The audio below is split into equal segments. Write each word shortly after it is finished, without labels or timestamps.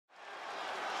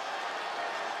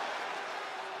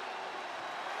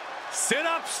Sit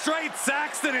up straight,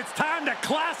 Saxton. It's time to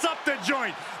class up the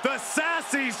joint. The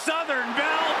sassy Southern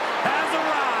Belle has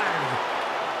arrived.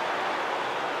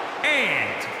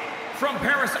 And from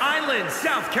Paris Island,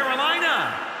 South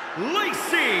Carolina,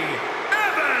 Lacey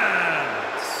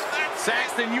Evans.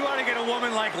 Saxton, you ought to get a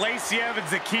woman like Lacey Evans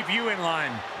to keep you in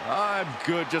line. I'm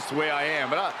good just the way I am,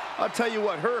 but I'll tell you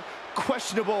what, her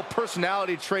questionable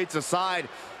personality traits aside,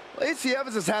 Lacey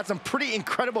Evans has had some pretty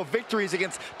incredible victories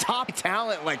against top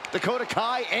talent like Dakota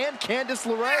Kai and Candice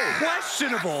LeRae.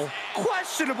 Questionable?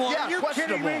 Questionable? Yeah, Are you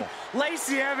questionable. kidding me?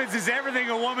 Lacey Evans is everything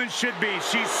a woman should be.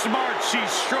 She's smart, she's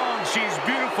strong, she's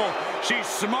beautiful. She's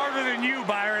smarter than you,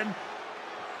 Byron.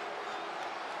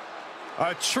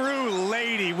 A true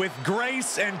lady with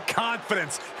grace and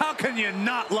confidence. How can you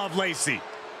not love Lacey?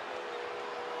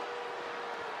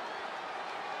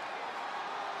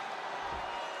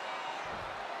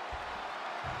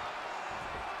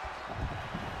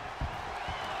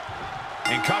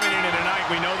 And coming into tonight,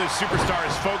 we know this superstar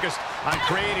is focused on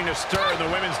creating a stir in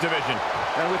the women's division.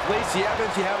 And with Lacey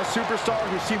Evans, you have a superstar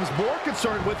who seems more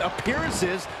concerned with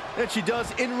appearances than she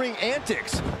does in-ring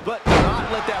antics. But do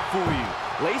not let that fool you.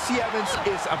 Lacey Evans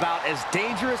is about as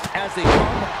dangerous as they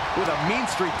come, with a mean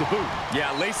streak to boot.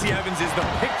 Yeah, Lacey Evans is the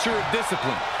picture of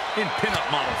discipline in pinup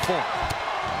model form.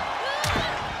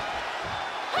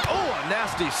 Oh, a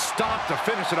nasty stop to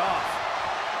finish it off.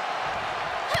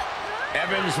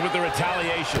 Evans with the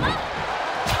retaliation. Look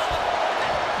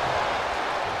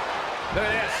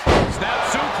at this. Snap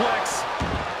suplex.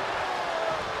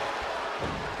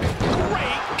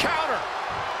 Great counter.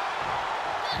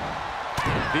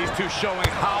 These two showing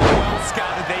how well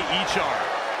scouted they each are.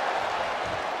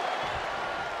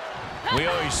 We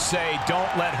always say,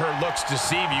 don't let her looks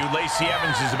deceive you. Lacey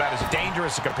Evans is about as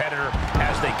dangerous a competitor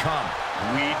as they come.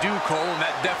 We do, Cole, and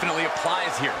that definitely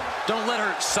applies here. Don't let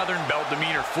her Southern Belle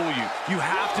demeanor fool you. You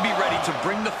have to be ready to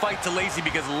bring the fight to Lacey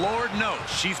because Lord knows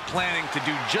she's planning to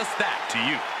do just that to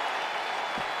you.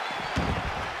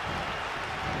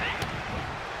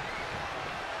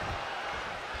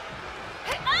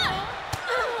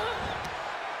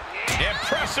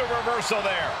 Impressive reversal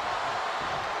there.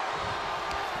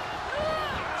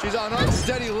 She's on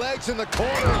unsteady legs in the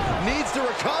corner, needs to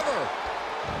recover.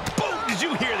 Boom! Did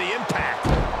you hear the impact?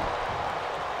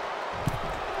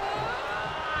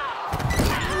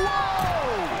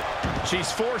 Whoa!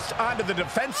 She's forced onto the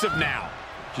defensive now.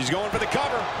 She's going for the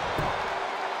cover.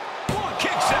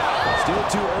 Kicks out. Still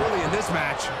too early in this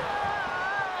match.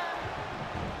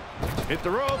 Hit the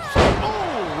ropes.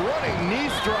 Oh, running knee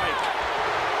strike.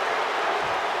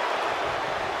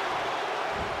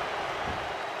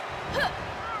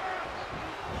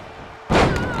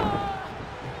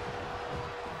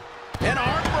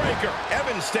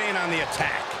 Evans staying on the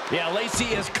attack. Yeah,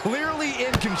 Lacey is clearly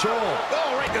in control.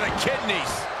 Oh, right to the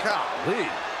kidneys. Golly.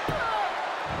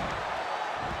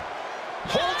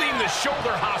 Holding the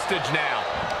shoulder hostage now.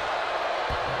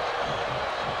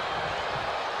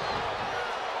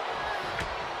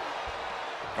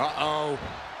 Uh-oh.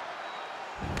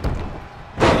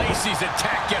 Lacey's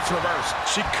attack gets reversed.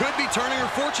 She could be turning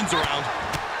her fortunes around.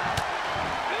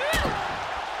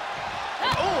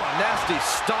 Nasty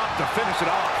stop to finish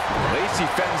it off. Lacey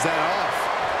fends that off.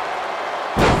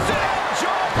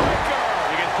 Jawbreaker!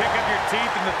 You can pick up your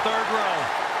teeth in the third row.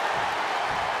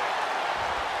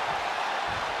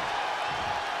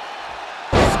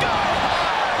 Sky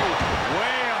high!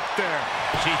 Way up there.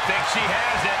 She thinks she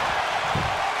has it.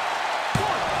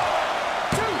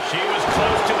 1, 2. She was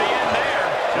close to the end there.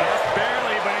 Just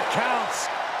barely, but it counts.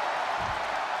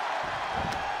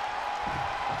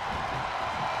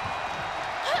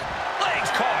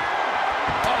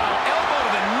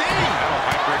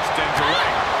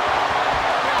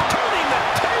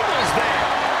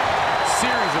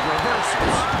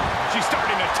 She's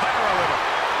starting to tire a little.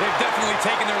 They've definitely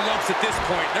taken their lumps at this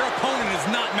point. Their opponent is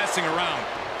not messing around.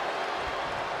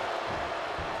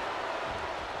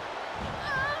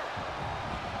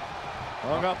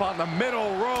 Hung up on the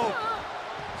middle rope.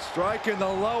 Striking the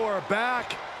lower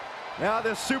back. Now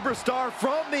the superstar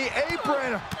from the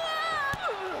apron.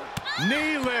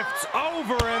 Knee lifts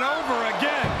over and over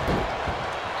again.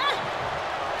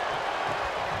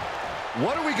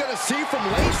 What are we going to see from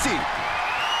Lacey?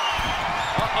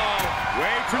 Uh-oh.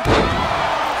 Way too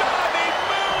diving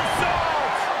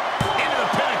moonsault! Into the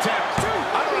pin attempt.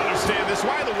 I don't understand this.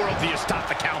 Why in the world do you stop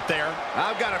the count there?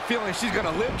 I've got a feeling she's going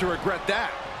to live to regret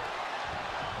that.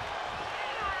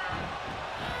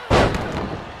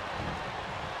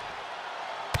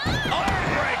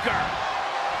 Armbreaker!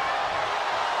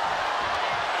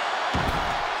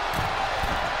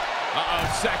 Uh-oh,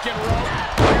 second rope.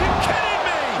 Are you kidding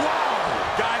me?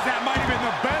 Wow. Guys, that might have been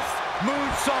the best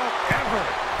moonsault ever.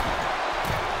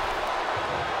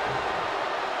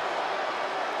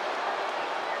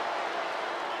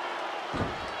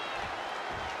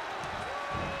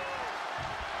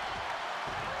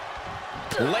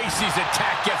 Lacey's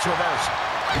attack gets reversed.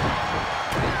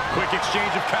 Quick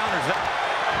exchange of counters.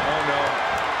 Oh, no.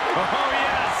 Oh,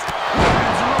 yes.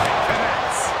 Women's right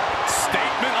connects.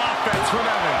 Statement offense from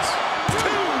Evans.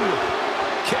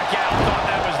 2. Kick out. Thought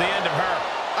that was the end of her.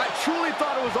 I truly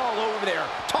thought it was all over there.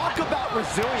 Talk about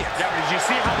resilience. Yeah, but did you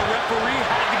see how the referee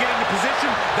had to get into position?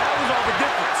 That was all the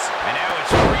difference. And now it's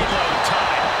reload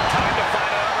time. Time to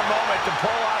find another moment to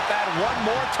pull off that one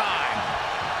more time.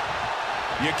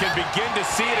 You can begin to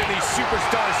see it in these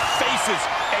superstars' faces.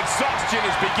 Exhaustion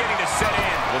is beginning to set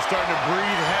in. They're starting to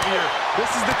breathe heavier. This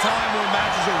is the time when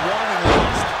matches are won and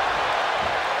lost.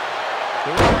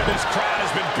 The roar of this crowd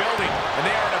has been building, and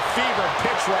they are in a fever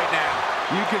pitch right now.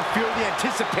 You can feel the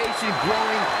anticipation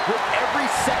growing with every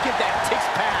second that ticks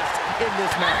past in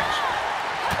this match.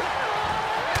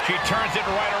 She turns it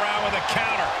right around with a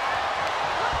counter.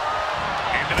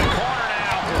 Into the corner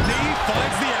now. Knee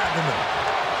finds the abdomen.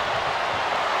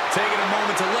 Taking a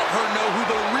moment to let her know who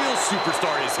the real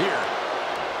superstar is here.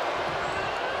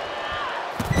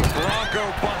 Bronco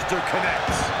Buster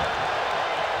connects.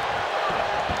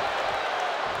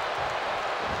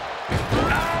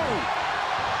 Ow!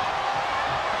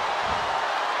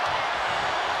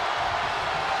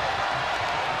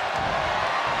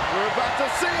 We're about to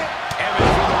see it.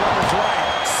 Evans with the runner's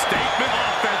right. Statement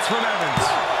offense from Evans.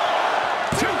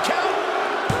 2 count.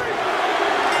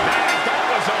 Man, that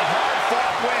was a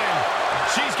hard-fought win.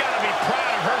 She's got to be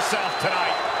proud of herself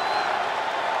tonight.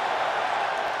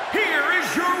 Here is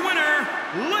your winner,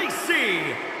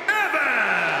 Lacey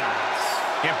Evans.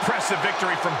 Impressive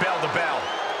victory from bell to bell.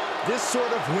 This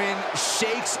sort of win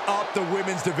shakes up the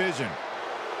women's division.